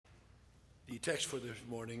text for this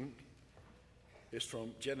morning is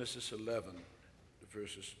from Genesis 11,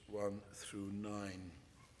 verses 1 through 9.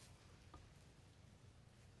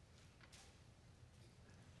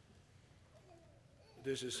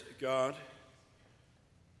 This is God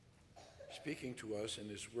speaking to us in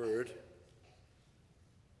His Word.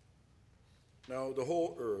 Now the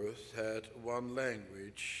whole earth had one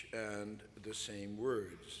language and the same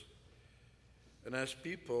words. And as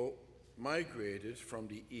people migrated from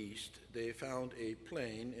the east, they found a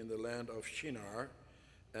plain in the land of Shinar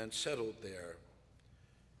and settled there.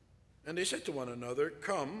 And they said to one another,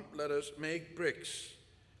 "Come, let us make bricks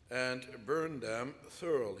and burn them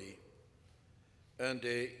thoroughly." And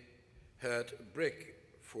they had brick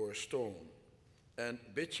for stone and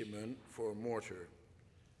bitumen for mortar.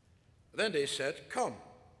 Then they said, "Come,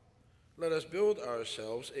 let us build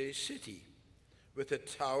ourselves a city with a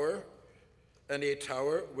tower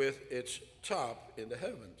with its top in the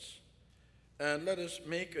heavens. And let us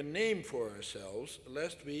make a name for ourselves,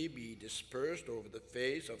 lest we be dispersed over the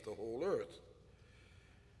face of the whole earth."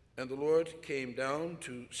 And the Lord came down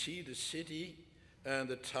to see the city and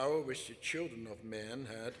the tower which the children of men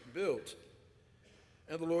had built.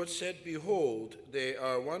 And the Lord said, "Behold, they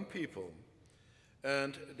are one people,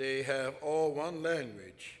 and they have all one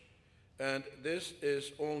language, and this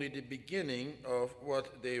is only the beginning of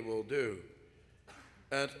what they will do.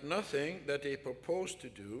 And nothing that they propose to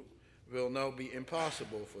do will now be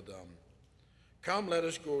impossible for them. Come, let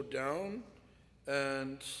us go down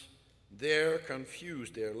and there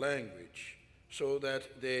confuse their language, so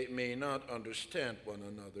that they may not understand one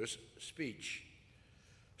another's speech."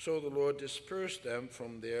 So the Lord dispersed them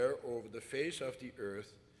from there over the face of the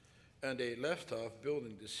earth, and they left off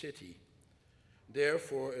building the city.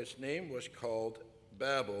 Therefore its name was called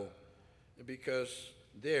Babel, because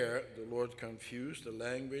there the Lord confused the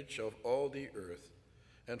language of all the earth,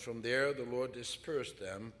 and from there the Lord dispersed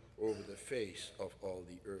them over the face of all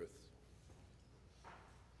the earth.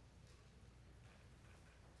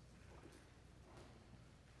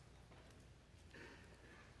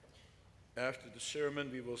 After the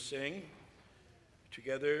sermon, we will sing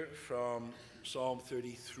together from Psalm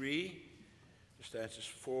 33, stanzas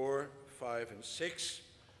 4, 5, and 6,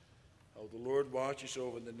 how the Lord watches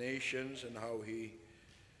over the nations and how He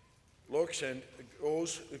looks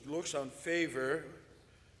on favor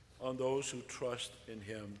on those who trust in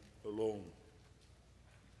Him alone.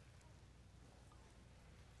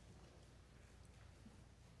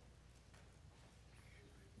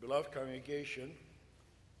 Beloved congregation,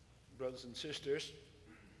 brothers and sisters,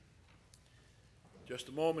 just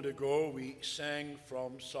a moment ago we sang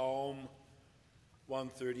from Psalm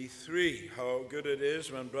 133, how good it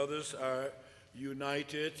is when brothers are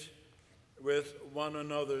united with one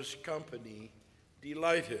another's company,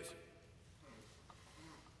 delighted.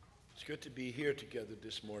 It's good to be here together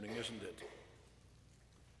this morning, isn't it?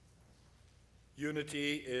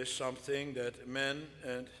 Unity is something that men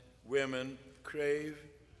and women crave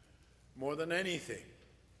more than anything.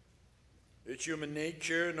 It's human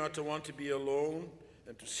nature not to want to be alone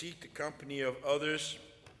and to seek the company of others.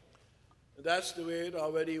 That's the way it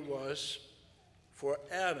already was for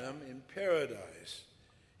Adam in paradise.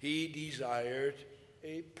 He desired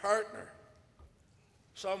a partner,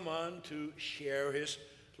 someone to share his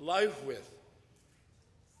life with,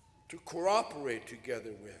 to cooperate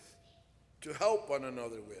together with, to help one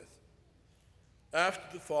another with.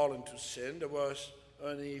 After the fall into sin, there was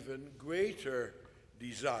an even greater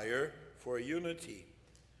desire for unity.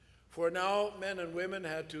 For now, men and women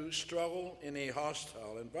had to struggle in a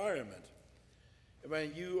hostile environment.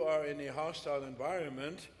 When you are in a hostile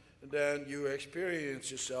environment, then you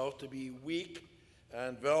experience yourself to be weak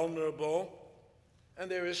and vulnerable, and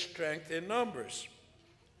there is strength in numbers.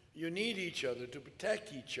 You need each other to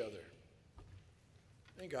protect each other.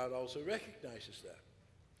 And God also recognizes that.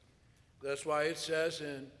 That's why it says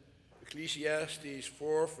in Ecclesiastes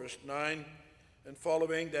 4, verse 9 and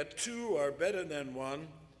following, that two are better than one,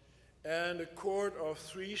 and a cord of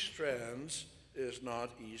three strands is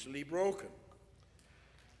not easily broken.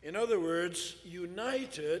 In other words,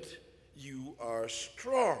 united, you are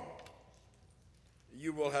strong.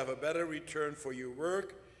 You will have a better return for your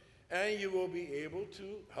work, and you will be able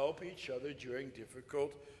to help each other during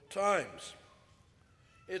difficult times.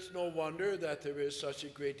 It's no wonder that there is such a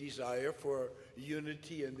great desire for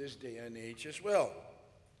unity in this day and age as well.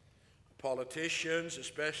 Politicians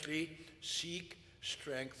especially seek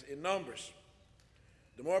strength in numbers.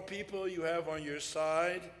 The more people you have on your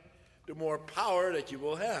side, the more power that you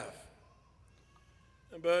will have.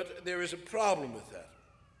 But there is a problem with that.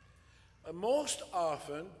 Most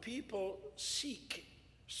often, people seek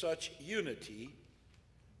such unity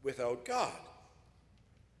without God.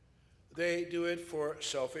 They do it for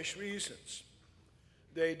selfish reasons.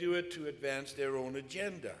 They do it to advance their own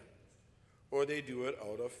agenda, or they do it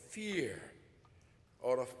out of fear,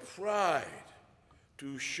 out of pride,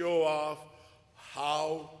 to show off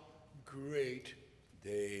how great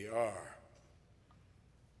they are.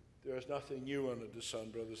 There is nothing new under the sun,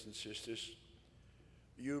 brothers and sisters.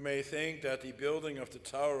 You may think that the building of the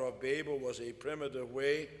Tower of Babel was a primitive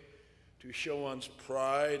way to show one's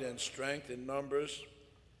pride and strength in numbers,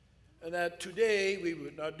 and that today we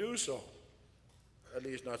would not do so, at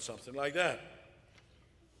least not something like that.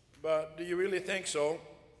 But do you really think so?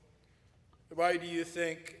 Why do you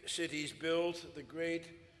think cities build the great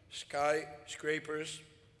skyscrapers?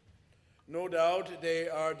 No doubt they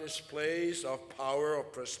are displays of power,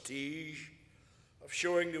 of prestige, of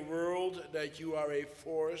showing the world that you are a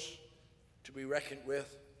force to be reckoned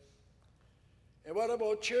with. And what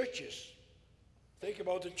about churches? Think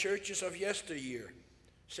about the churches of yesteryear.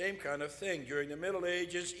 Same kind of thing. During the Middle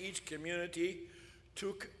Ages, each community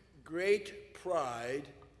took great pride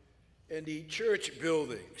in the church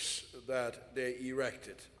buildings that they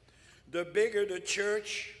erected. The bigger the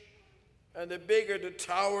church and the bigger the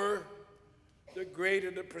tower, the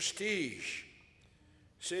greater the prestige.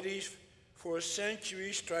 Cities for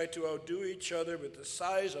centuries tried to outdo each other with the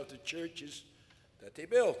size of the churches that they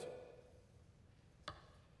built.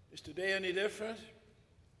 Is today any different?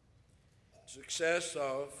 Success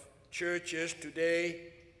of churches today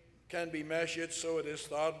can be measured, so it is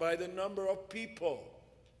thought, by the number of people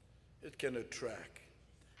it can attract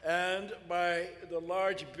and by the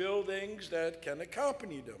large buildings that can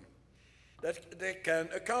accompany them, that can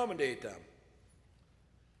accommodate them.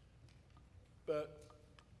 But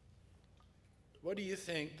what do you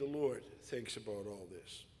think the Lord thinks about all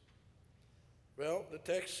this? Well, the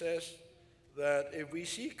text says that if we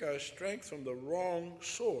seek our strength from the wrong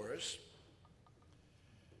source,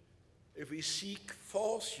 if we seek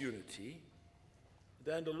false unity,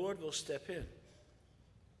 then the Lord will step in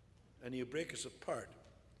and he'll break us apart,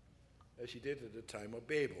 as he did at the time of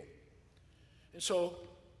Babel. And so,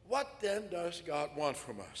 what then does God want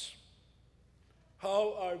from us?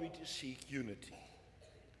 How are we to seek unity?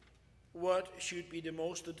 What should be the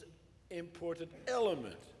most important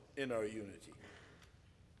element in our unity?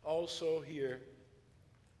 Also here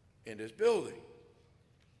in this building.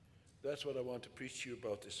 That's what I want to preach to you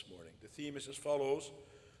about this morning. The theme is as follows: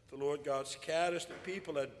 the Lord God scatters the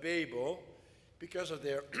people at Babel because of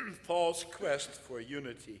their false quest for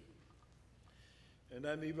unity. And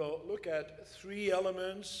then we will look at three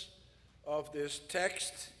elements of this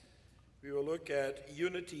text. We will look at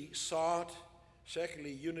unity sought,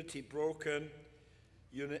 secondly, unity broken,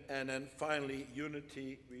 and then finally,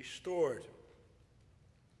 unity restored.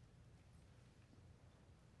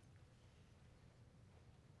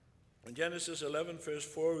 In Genesis 11, verse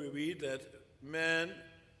 4, we read that men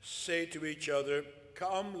say to each other,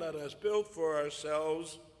 "Come, let us build for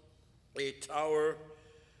ourselves a tower,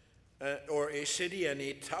 or a city and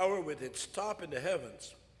a tower with its top in the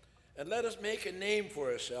heavens. And let us make a name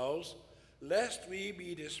for ourselves, lest we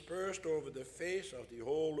be dispersed over the face of the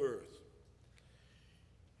whole earth."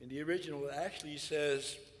 In the original, it actually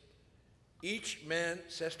says, each man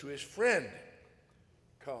says to his friend,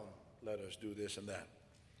 "Come, let us do this and that."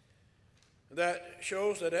 That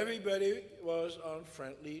shows that everybody was on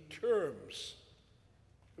friendly terms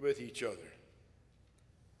with each other.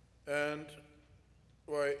 And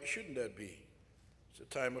why shouldn't that be? It's a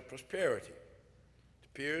time of prosperity. It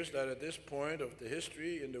appears that at this point of the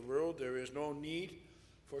history in the world, there is no need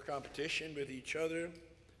for competition with each other.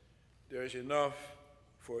 There is enough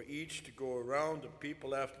for each to go around. The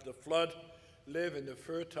people after the flood live in the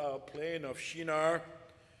fertile plain of Shinar,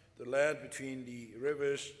 the land between the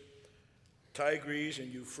rivers Tigris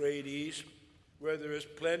and Euphrates, where there is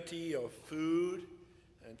plenty of food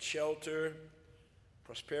and shelter.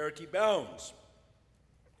 Prosperity abounds.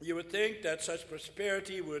 You would think that such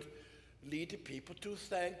prosperity would lead the people to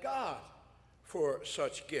thank God for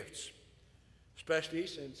such gifts, especially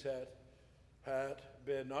since it had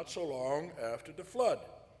been not so long after the flood.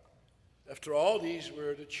 After all, these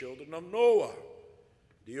were the children of Noah,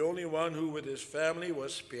 the only one who with his family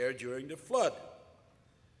was spared during the flood.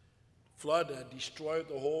 The flood had destroyed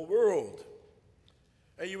the whole world.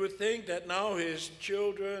 And you would think that now his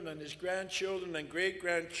children and his grandchildren and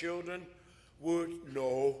great-grandchildren would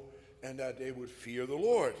know and that they would fear the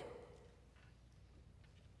Lord.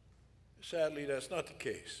 Sadly, that's not the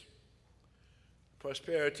case.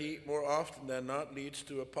 Prosperity, more often than not, leads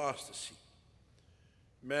to apostasy.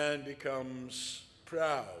 Man becomes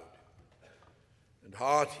proud and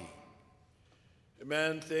haughty. A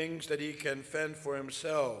man thinks that he can fend for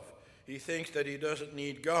himself. He thinks that he doesn't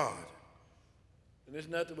need God. And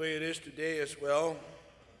isn't that the way it is today as well?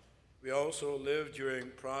 We also live during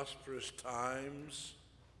prosperous times,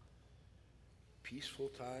 peaceful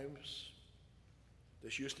times.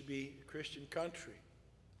 This used to be a Christian country.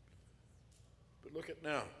 But look at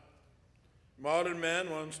now. Modern man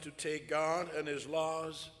wants to take God and his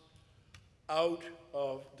laws out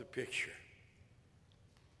of the picture.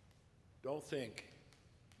 Don't think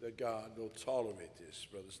that God will tolerate this,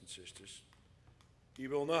 brothers and sisters. He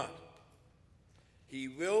will not. He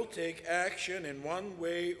will take action in one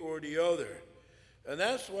way or the other. And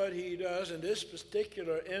that's what he does in this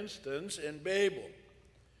particular instance in Babel.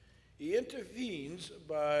 He intervenes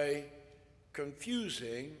by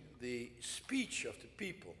confusing the speech of the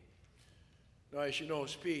people. Now, as you know,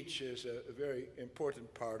 speech is a very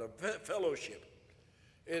important part of fellowship.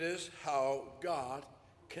 It is how God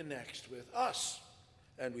connects with us,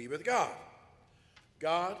 and we with God.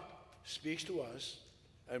 God speaks to us,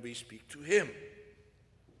 and we speak to him.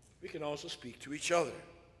 We can also speak to each other.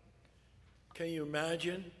 Can you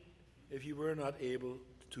imagine if you were not able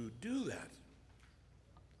to do that?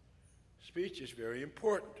 Speech is very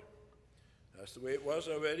important. That's the way it was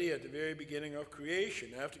already at the very beginning of creation.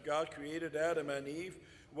 After God created Adam and Eve,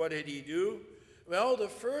 what did he do? Well, the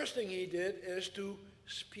first thing he did is to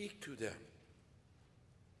speak to them.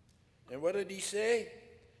 And what did he say?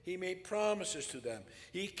 He made promises to them.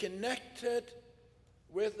 He connected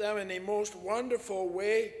with them in a most wonderful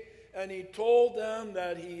way, and he told them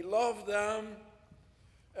that he loved them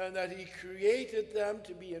and that he created them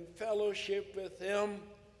to be in fellowship with him.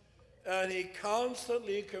 And he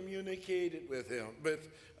constantly communicated with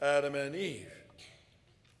Adam and Eve.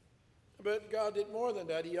 But God did more than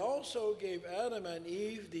that. He also gave Adam and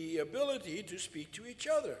Eve the ability to speak to each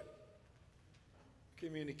other.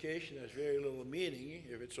 Communication has very little meaning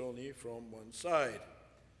if it's only from one side.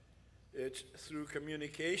 It's through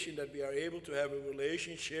communication that we are able to have a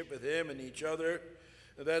relationship with him and each other.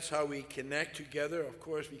 And that's how we connect together. Of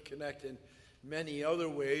course, we connect in many other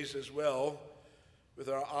ways as well. With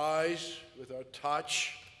our eyes, with our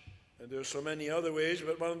touch, and there's so many other ways,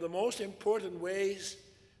 but one of the most important ways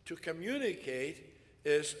to communicate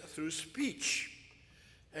is through speech.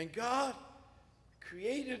 And God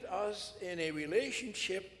created us in a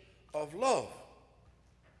relationship of love.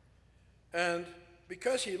 And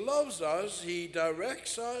because he loves us, he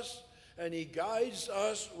directs us, and he guides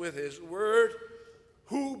us with his word.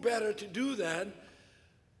 Who better to do that?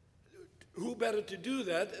 Who better to do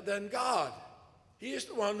that than God? He is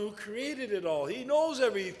the one who created it all. He knows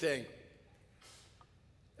everything.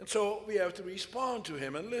 And so we have to respond to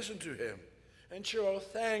him and listen to him and show our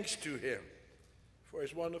thanks to him for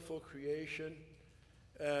his wonderful creation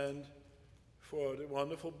and for the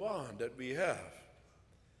wonderful bond that we have.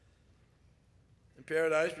 In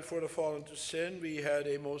paradise, before the fall into sin, we had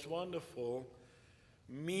a most wonderful,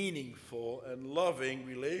 meaningful, and loving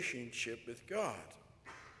relationship with God,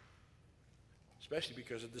 especially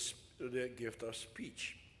because of the gift of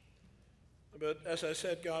speech. But as I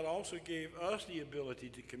said, God also gave us the ability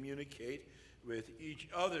to communicate with each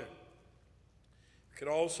other. We could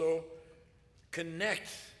also connect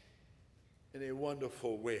in a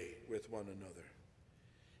wonderful way with one another.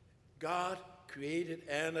 God created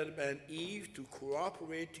Adam and Eve to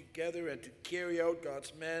cooperate together and to carry out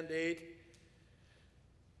God's mandate.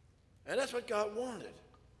 And that's what God wanted.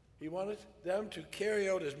 He wanted them to carry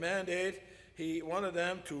out his mandate. He wanted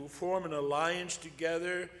them to form an alliance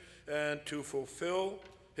together and to fulfill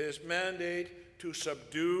his mandate to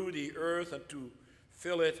subdue the earth and to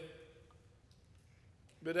fill it.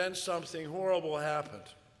 But then something horrible happened.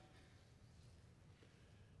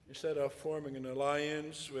 Instead of forming an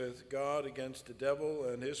alliance with God against the devil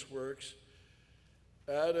and his works,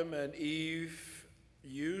 Adam and Eve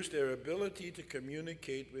used their ability to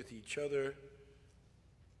communicate with each other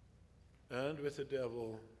and with the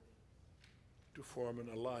devil to form an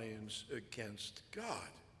alliance against God.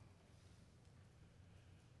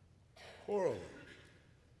 Horrible.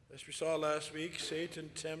 As we saw last week, Satan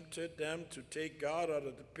tempted them to take God out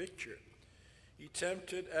of the picture. He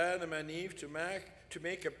tempted Adam and Eve to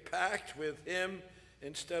make a pact with him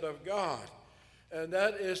instead of God. And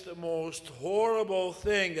that is the most horrible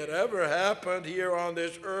thing that ever happened here on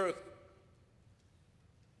this earth.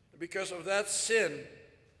 Because of that sin,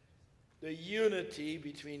 the unity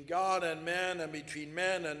between God and between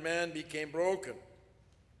man and man became broken.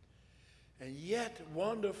 And yet,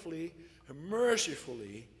 wonderfully,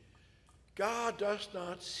 mercifully, God does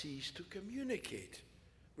not cease to communicate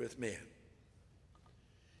with man.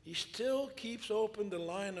 He still keeps open the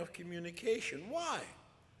line of communication. Why?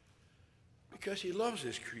 Because he loves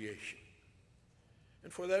his creation.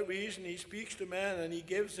 And for that reason, he speaks to man and he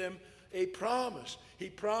gives him a promise. He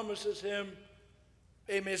promises him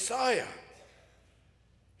a Messiah.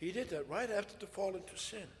 He did that right after the fall into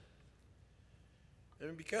sin.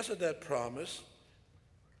 And because of that promise,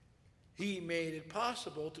 he made it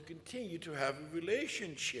possible to continue to have a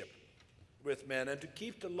relationship with men and to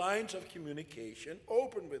keep the lines of communication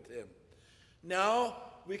open with him. Now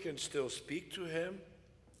we can still speak to him.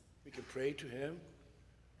 We can pray to him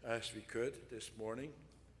as we could this morning.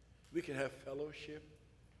 We can have fellowship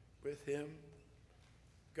with him.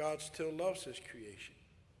 God still loves his creation.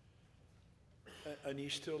 And he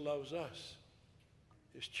still loves us,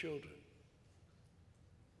 his children.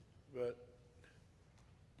 But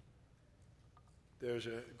there's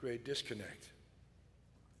a great disconnect.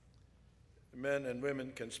 Men and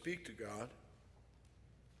women can speak to God,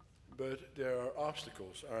 but there are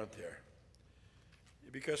obstacles, aren't there?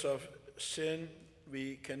 Because of sin,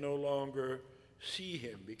 we can no longer see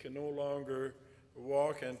him. We can no longer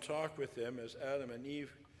walk and talk with him as Adam and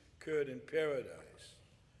Eve could in paradise.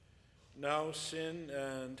 Now sin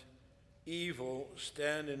and evil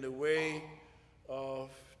stand in the way of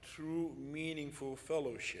true, meaningful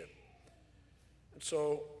fellowship. And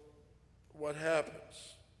so, what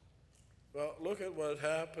happens? Well, look at what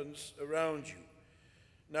happens around you.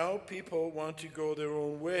 Now people want to go their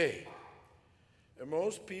own way. And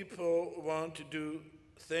most people want to do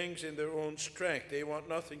things in their own strength. They want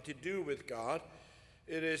nothing to do with God.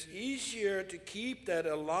 It is easier to keep that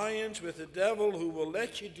alliance with the devil who will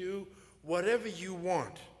let you do whatever you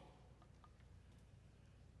want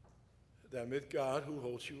than with God who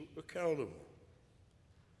holds you accountable.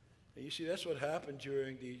 And you see, that's what happened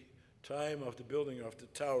during the time of the building of the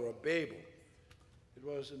Tower of Babel. It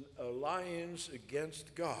was an alliance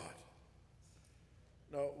against God.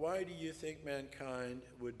 Now, why do you think mankind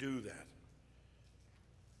would do that?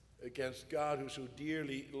 Against God who so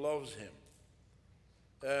dearly loves him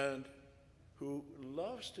and who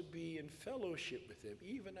loves to be in fellowship with him,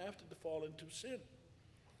 even after the fall into sin.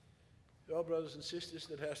 Well, brothers and sisters,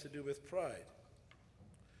 that has to do with pride.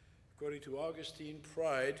 According to Augustine,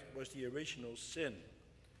 pride was the original sin.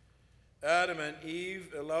 Adam and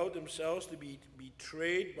Eve allowed themselves to be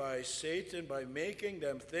betrayed by Satan by making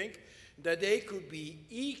them think that they could be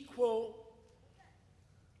equal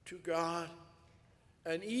to God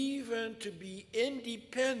and even to be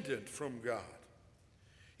independent from God.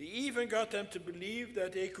 He even got them to believe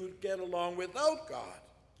that they could get along without God.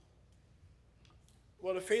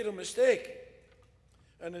 What a fatal mistake.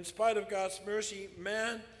 And in spite of God's mercy,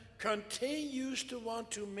 man continues to want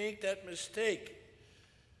to make that mistake.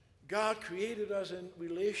 God created us in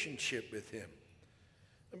relationship with him.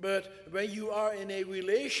 But when you are in a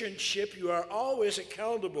relationship, you are always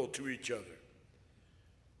accountable to each other.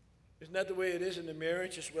 Isn't that the way it is in the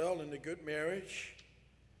marriage as well, in the good marriage?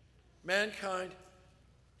 Mankind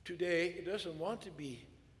today doesn't want to be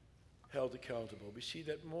held accountable. We see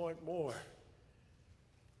that more and more.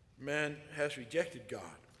 Man has rejected God.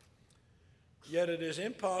 Yet it is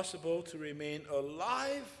impossible to remain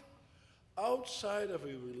alive outside of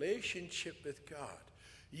a relationship with God.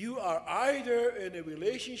 You are either in a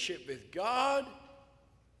relationship with God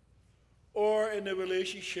or in a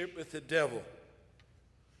relationship with the devil.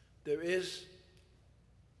 There is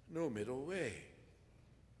no middle way.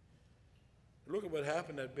 Look at what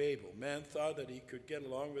happened at Babel. Man thought that he could get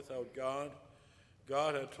along without God.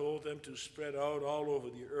 God had told them to spread out all over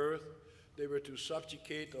the earth. They were to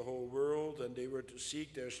subjugate the whole world, and they were to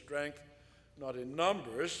seek their strength not in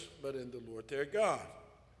numbers, but in the Lord their God.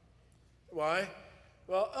 Why?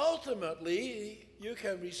 Well, ultimately, you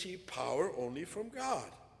can receive power only from God.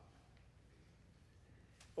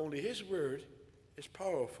 Only his word is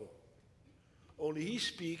powerful. Only he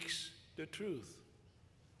speaks the truth.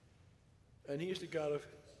 And he is the God of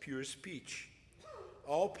pure speech.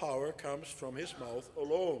 All power comes from his mouth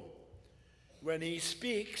alone. When he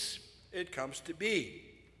speaks, it comes to be.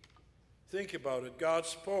 Think about it. God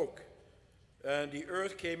spoke, and the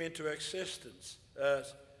earth came into existence.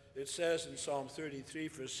 As it says in Psalm 33,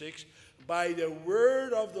 verse 6, by the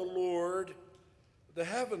word of the Lord the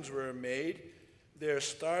heavens were made, their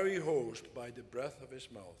starry host by the breath of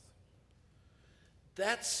his mouth.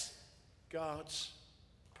 That's God's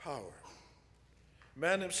power.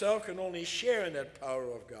 Man himself can only share in that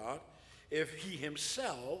power of God if he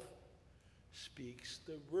himself speaks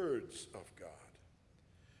the words of God.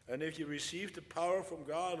 And if you receive the power from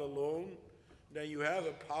God alone, then you have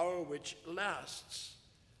a power which lasts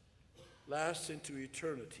into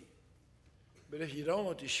eternity. But if you don't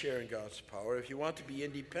want to share in God's power, if you want to be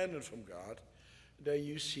independent from God, then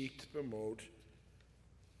you seek to promote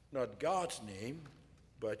not God's name,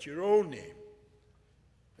 but your own name.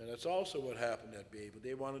 And that's also what happened at Babel.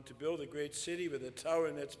 They wanted to build a great city with a tower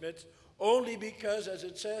in its midst only because, as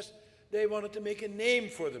it says, they wanted to make a name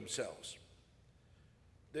for themselves.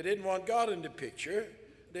 They didn't want God in the picture.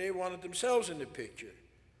 They wanted themselves in the picture.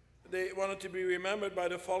 They wanted to be remembered by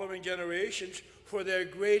the following generations for their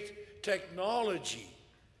great technology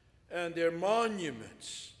and their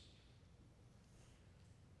monuments.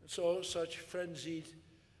 And so such frenzied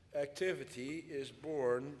activity is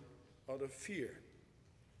born out of fear.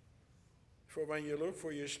 For when you look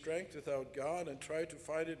for your strength without God and try to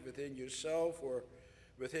find it within yourself or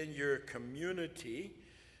within your community,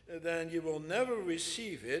 then you will never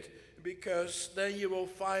receive it, because then you will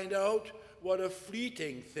find out what a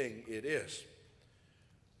fleeting thing it is.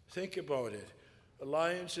 Think about it.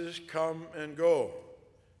 Alliances come and go.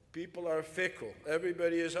 People are fickle.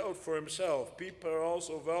 Everybody is out for himself. People are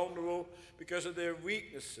also vulnerable because of their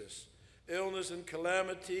weaknesses. Illness and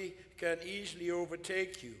calamity can easily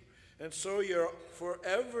overtake you. And so you're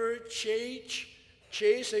forever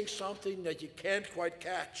chasing something that you can't quite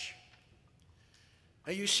catch.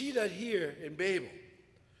 And you see that here in Babel.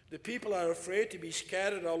 The people are afraid to be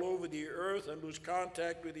scattered all over the earth and lose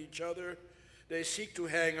contact with each other. They seek to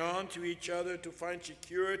hang on to each other, to find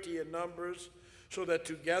security in numbers, so that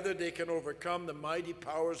together they can overcome the mighty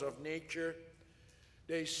powers of nature.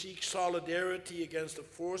 They seek solidarity against the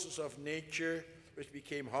forces of nature, which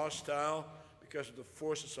became hostile because of the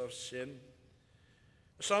forces of sin.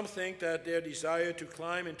 Some think that their desire to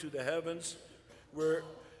climb into the heavens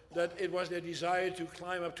that it was their desire to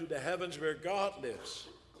climb up to the heavens where God lives.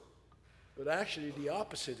 But actually the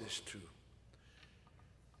opposite is true.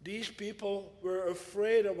 These people were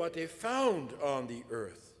afraid of what they found on the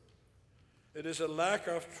earth. It is a lack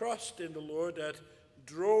of trust in the Lord that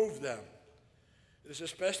drove them. It is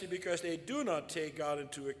especially because they do not take God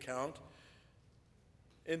into account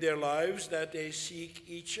in their lives that they seek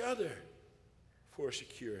each other for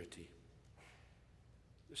security.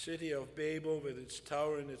 The city of Babel, with its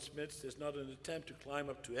tower in its midst, is not an attempt to climb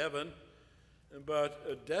up to heaven, but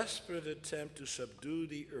a desperate attempt to subdue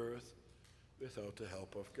the earth without the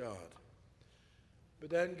help of God.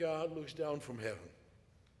 But then God looks down from heaven.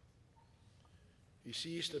 He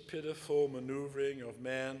sees the pitiful maneuvering of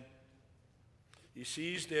man. He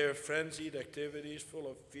sees their frenzied activities full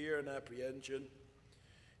of fear and apprehension.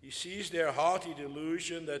 He sees their haughty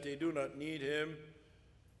delusion that they do not need him,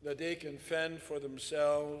 that they can fend for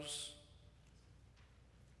themselves.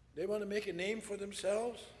 They want to make a name for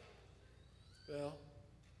themselves? Well,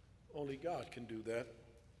 only God can do that.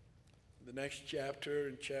 The next chapter,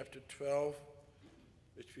 in chapter 12,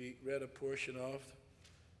 which we read a portion of,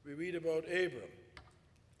 we read about Abram.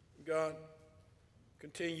 God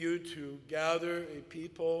continued to gather a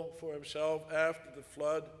people for himself after the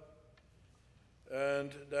flood.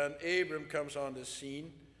 And then Abram comes on the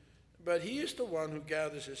scene. But he is the one who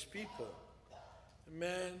gathers his people.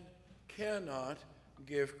 Man cannot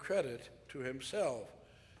give credit to himself.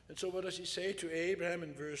 And so what does he say to Abraham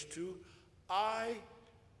in verse 2? I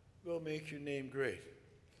will make your name great.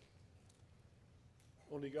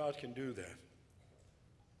 Only God can do that.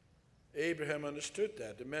 Abraham understood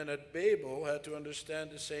that. The men at Babel had to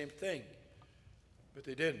understand the same thing, but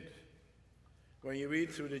they didn't. When you read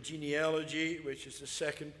through the genealogy, which is the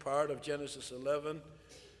second part of Genesis 11,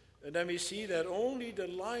 and then we see that only the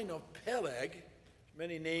line of Peleg,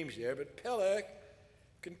 many names there, but Peleg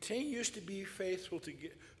continues to be faithful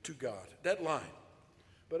to God, that line.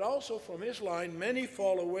 But also from his line, many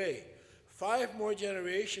fall away. 5 more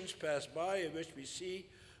generations pass by in which we see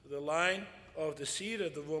the line of the seed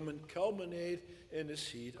of the woman culminate in the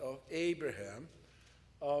seed of Abraham,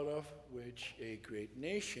 out of which a great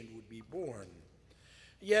nation would be born.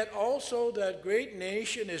 Yet also that great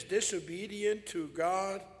nation is disobedient to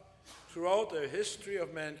God. Throughout the history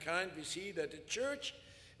of mankind, we see that the church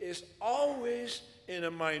is always in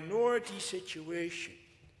a minority situation.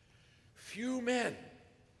 Few men,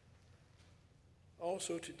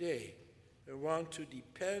 also today, want to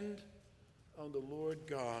depend on the Lord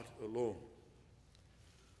God alone.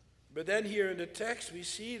 But then here in the text, we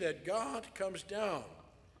see that God comes down.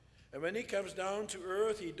 And when he comes down to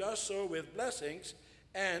earth, he does so with blessings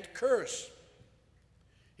and curse.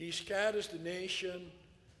 He scatters the nation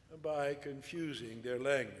by confusing their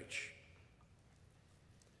language.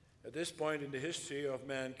 At this point in the history of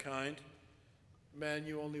mankind, man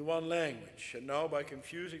knew only one language, and now by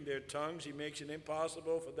confusing their tongues, he makes it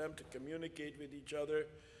impossible for them to communicate with each other.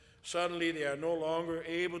 Suddenly, they are no longer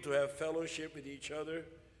able to have fellowship with each other,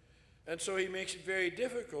 and so he makes it very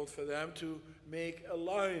difficult for them to make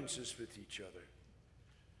alliances with each other.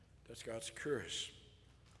 That's God's curse.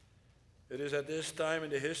 It is at this time in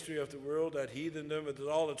the history of the world that heathendom, with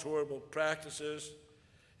all its horrible practices,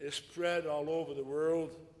 is spread all over the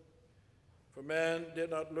world. For man did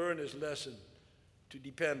not learn his lesson to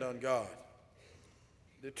depend on God.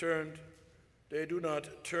 They do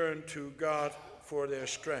not turn to God for their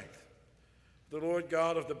strength. The Lord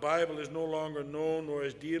God of the Bible is no longer known, nor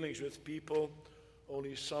his dealings with people.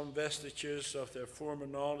 Only some vestiges of their former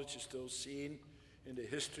knowledge is still seen in the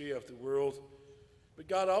history of the world. But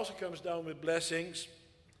God also comes down with blessings.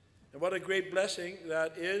 And what a great blessing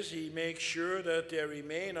that is. He makes sure that there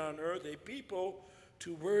remain on earth a people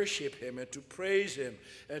to worship him and to praise him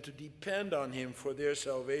and to depend on him for their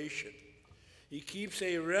salvation. He keeps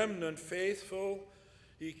a remnant faithful.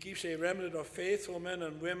 He keeps a remnant of faithful men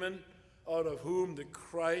and women, out of whom the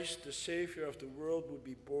Christ, the Savior of the world, would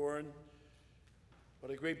be born.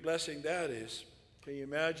 What a great blessing that is. Can you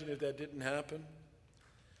imagine if that didn't happen?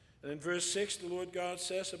 And in verse 6, the Lord God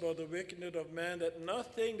says about the wickedness of man that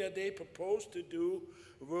nothing that they propose to do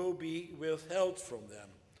will be withheld from them.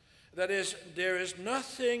 That is, there is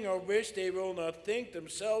nothing of which they will not think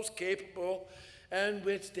themselves capable and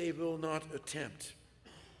which they will not attempt.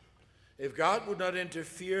 If God would not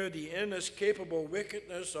interfere, the inescapable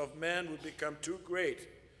wickedness of man would become too great.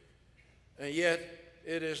 And yet,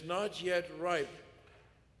 it is not yet ripe.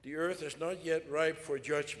 The earth is not yet ripe for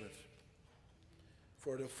judgment,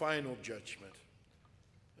 for the final judgment.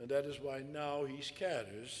 And that is why now he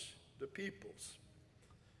scatters the peoples.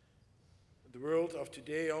 The world of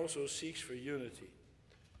today also seeks for unity.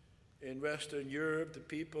 In Western Europe, the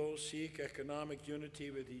people seek economic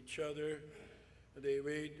unity with each other. And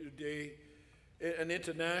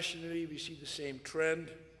internationally, we see the same trend.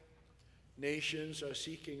 Nations are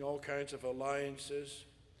seeking all kinds of alliances.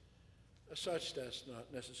 As such, that's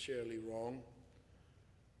not necessarily wrong.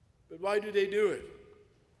 But why do they do it?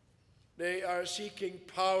 They are seeking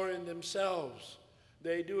power in themselves.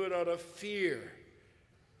 They do it out of fear.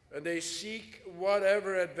 And they seek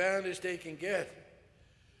whatever advantage they can get.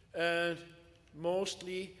 And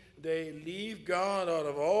mostly they leave God out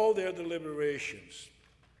of all their deliberations.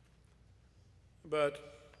 But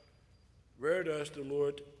where does the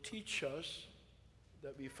Lord teach us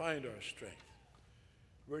that we find our strength?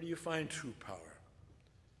 Where do you find true power?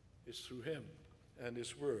 It's through him and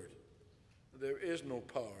his word. There is no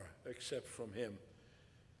power except from him.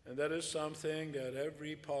 And that is something that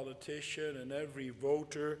every politician and every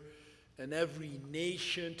voter and every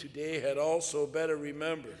nation today had also better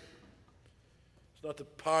remember. It's not the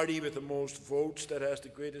party with the most votes that has the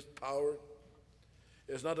greatest power.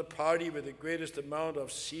 It's not the party with the greatest amount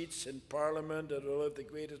of seats in Parliament that will have the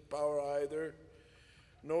greatest power either.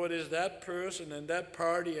 No, it is that person and that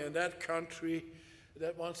party and that country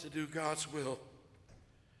that wants to do God's will,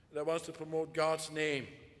 that wants to promote God's name,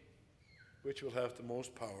 which will have the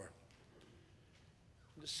most power.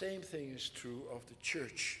 The same thing is true of the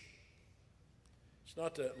church. It's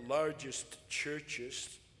not the largest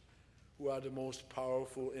churches who are the most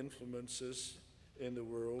powerful influences in the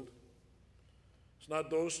world. It's not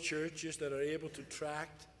those churches that are able to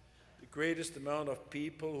attract the greatest amount of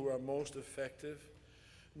people who are most effective.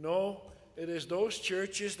 No, it is those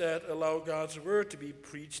churches that allow God's word to be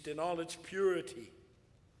preached in all its purity.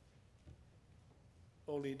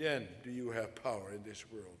 Only then do you have power in this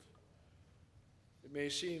world. It may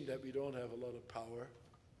seem that we don't have a lot of power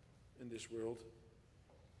in this world.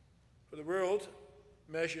 For the world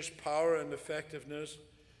measures power and effectiveness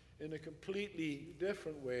in a completely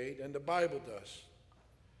different way than the Bible does.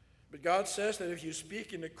 But God says that if you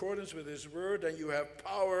speak in accordance with his word, then you have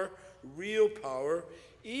power, real power,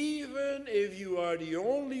 even if you are the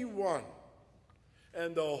only one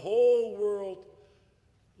and the whole world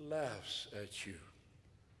laughs at you.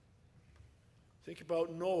 Think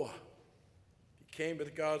about Noah. He came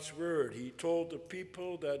with God's word. He told the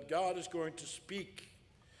people that God is going to speak.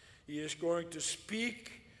 He is going to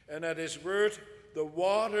speak, and at his word, the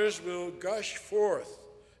waters will gush forth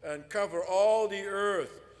and cover all the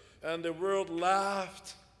earth. And the world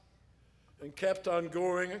laughed and kept on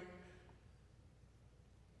going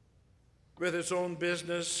with its own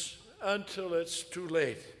business until it's too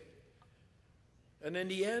late. And in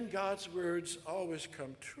the end, God's words always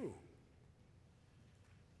come true.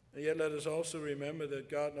 And yet let us also remember that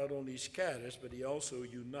God not only scatters, but he also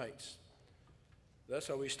unites. That's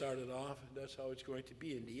how we started off, and that's how it's going to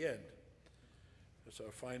be in the end. That's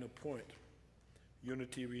our final point.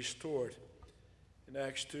 Unity restored. In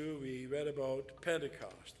Acts 2, we read about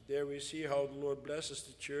Pentecost. There we see how the Lord blesses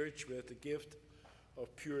the church with the gift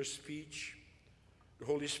of pure speech. The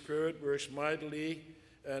Holy Spirit works mightily,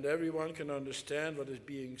 and everyone can understand what is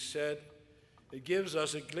being said. It gives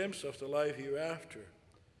us a glimpse of the life hereafter.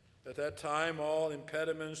 At that time, all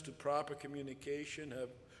impediments to proper communication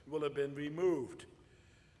will have been removed.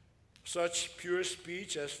 Such pure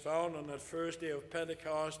speech as found on that first day of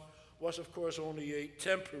Pentecost was, of course, only a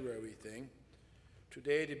temporary thing.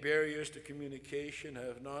 Today, the barriers to communication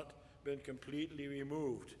have not been completely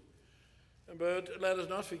removed. But let us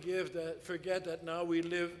not forget that now we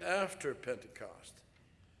live after Pentecost.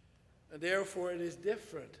 And therefore, it is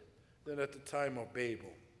different than at the time of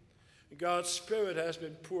Babel. God's Spirit has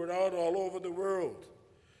been poured out all over the world.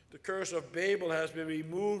 The curse of Babel has been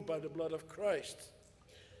removed by the blood of Christ.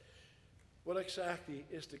 What exactly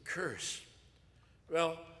is the curse?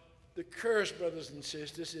 Well, the curse, brothers and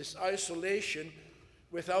sisters, is isolation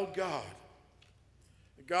without God.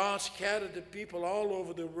 God scattered the people all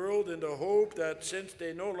over the world in the hope that since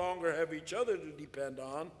they no longer have each other to depend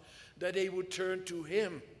on, that they would turn to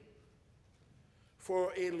Him.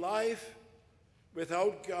 For a life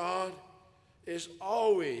without God is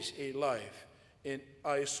always a life in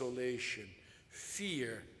isolation,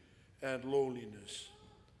 fear, and loneliness.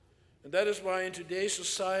 And that is why in today's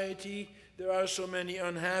society there are so many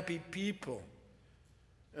unhappy people.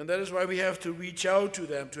 And that is why we have to reach out to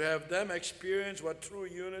them, to have them experience what true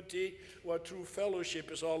unity, what true fellowship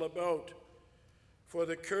is all about. For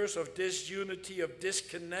the curse of disunity, of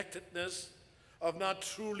disconnectedness, of not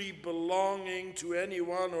truly belonging to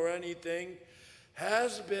anyone or anything,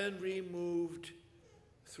 has been removed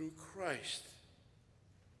through Christ.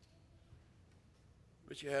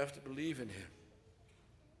 But you have to believe in Him.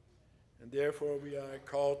 And therefore we are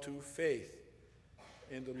called to faith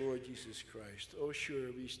in the Lord Jesus Christ. Oh,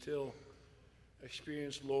 sure, we still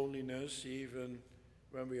experience loneliness even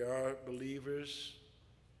when we are believers.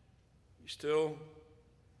 We still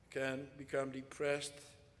can become depressed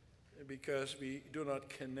because we do not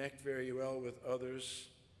connect very well with others.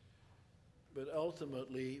 But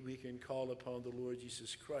ultimately, we can call upon the Lord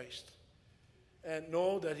Jesus Christ and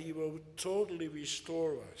know that He will totally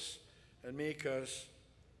restore us and make us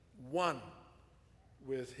one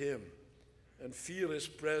with Him and feel His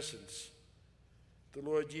presence. The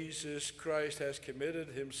Lord Jesus Christ has committed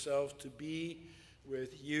Himself to be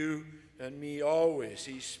with you and me always.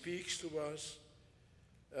 He speaks to us,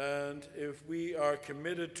 and if we are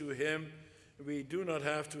committed to Him, we do not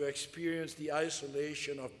have to experience the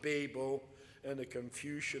isolation of Babel and the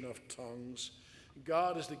confusion of tongues.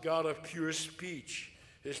 God is the God of pure speech.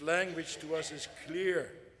 His language to us is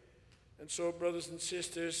clear. And so, brothers and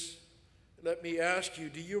sisters, let me ask you,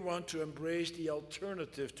 do you want to embrace the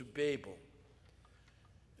alternative to Babel?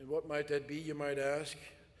 And what might that be, you might ask?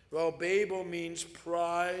 Well, Babel means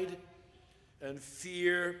pride and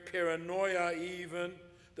fear, paranoia even,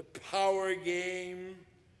 the power game,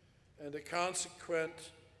 and the consequent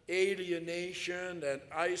alienation and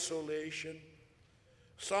isolation.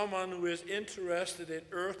 Someone who is interested in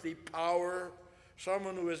earthly power,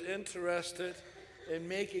 someone who is interested in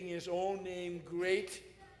making his own name great,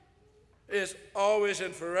 is always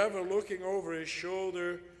and forever looking over his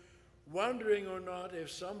shoulder, wondering or not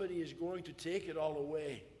if somebody is going to take it all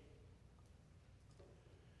away.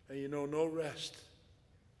 And no rest,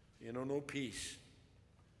 no peace.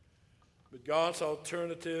 But God's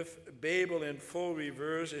alternative, Babel in full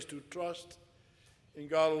reverse, is to trust in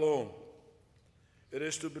God alone. It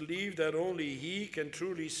is to believe that only He can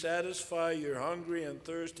truly satisfy your hungry and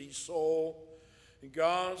thirsty soul.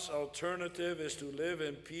 God's alternative is to live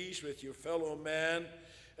in peace with your fellow man,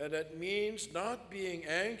 and that means not being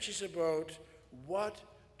anxious about what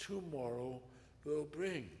tomorrow will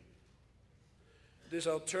bring. This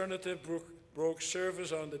alternative broke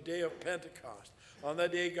surface on the day of Pentecost. On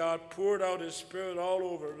that day, God poured out His Spirit all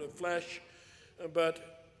over the flesh.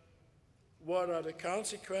 But what are the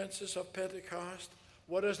consequences of Pentecost?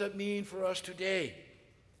 What does that mean for us today?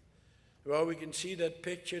 Well, we can see that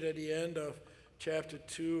pictured at the end of chapter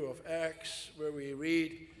 2 of Acts, where we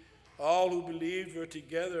read, all who believed were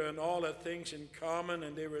together and all had things in common,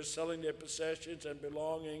 and they were selling their possessions and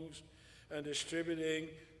belongings and distributing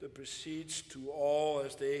the proceeds to all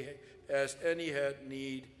as any had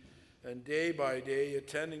need. And day by day,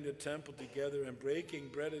 attending the temple together and breaking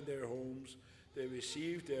bread in their homes, they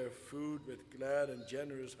received their food with glad and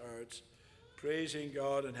generous hearts, praising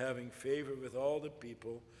God and having favor with all the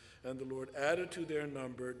people. And the Lord added to their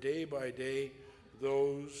number day by day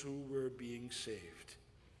those who were being saved.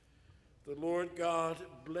 The Lord God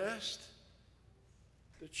blessed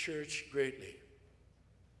the church greatly.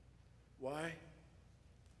 Why?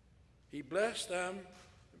 He blessed them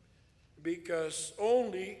because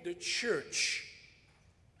only the church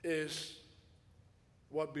is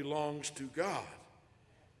what belongs to God.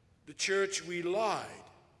 The church relied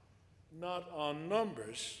not on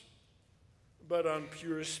numbers, but on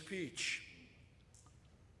pure speech,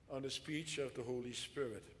 on the speech of the Holy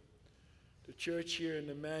Spirit. The church here in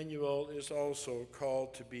Emmanuel is also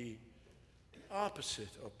called to be the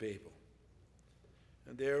opposite of Babel.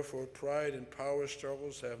 And therefore, pride and power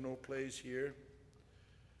struggles have no place here.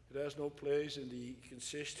 It has no place in the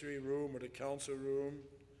consistory room or the council room.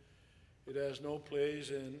 It has no place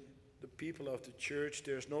in the people of the church.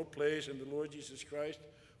 There's no place in the Lord Jesus Christ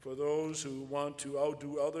for those who want to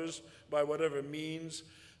outdo others by whatever means.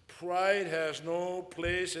 Pride has no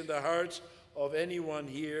place in the hearts of anyone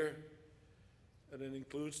here, and it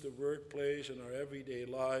includes the workplace and our everyday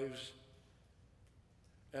lives.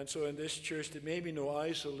 And so in this church, there may be no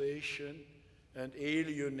isolation and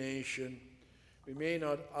alienation. We may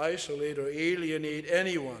not isolate or alienate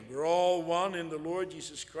anyone. We're all one in the Lord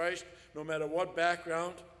Jesus Christ, no matter what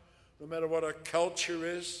background, no matter what our culture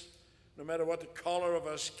is, no matter what the color of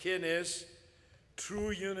our skin is.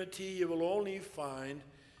 True unity you will only find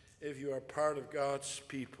if you are part of God's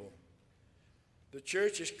people. The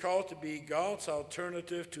church is called to be God's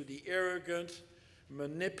alternative to the arrogant,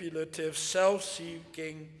 manipulative,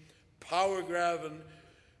 self-seeking, power-grabbing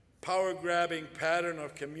pattern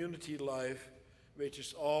of community life, which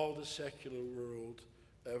is all the secular world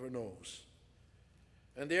ever knows.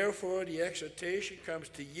 And therefore, the exhortation comes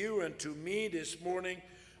to you and to me this morning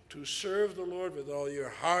to serve the Lord with all your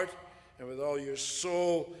heart and with all your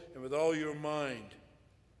soul and with all your mind.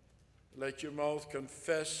 Let your mouth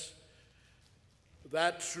confess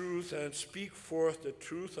that truth and speak forth the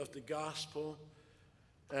truth of the gospel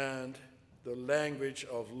and the language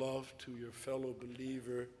of love to your fellow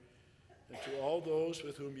believer and to all those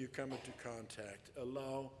with whom you come into contact.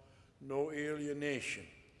 Allow no alienation,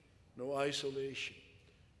 no isolation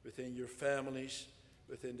within your families,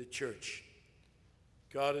 within the church.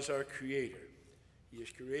 God is our creator. He has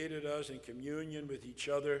created us in communion with each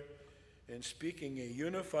other. In speaking a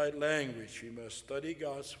unified language, we must study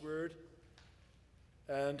God's word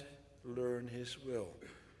and learn his will.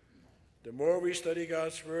 The more we study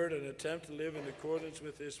God's word and attempt to live in accordance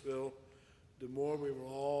with his will, the more we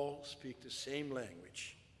will all speak the same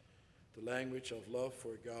language, the language of love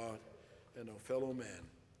for God and our fellow man.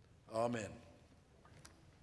 Amen.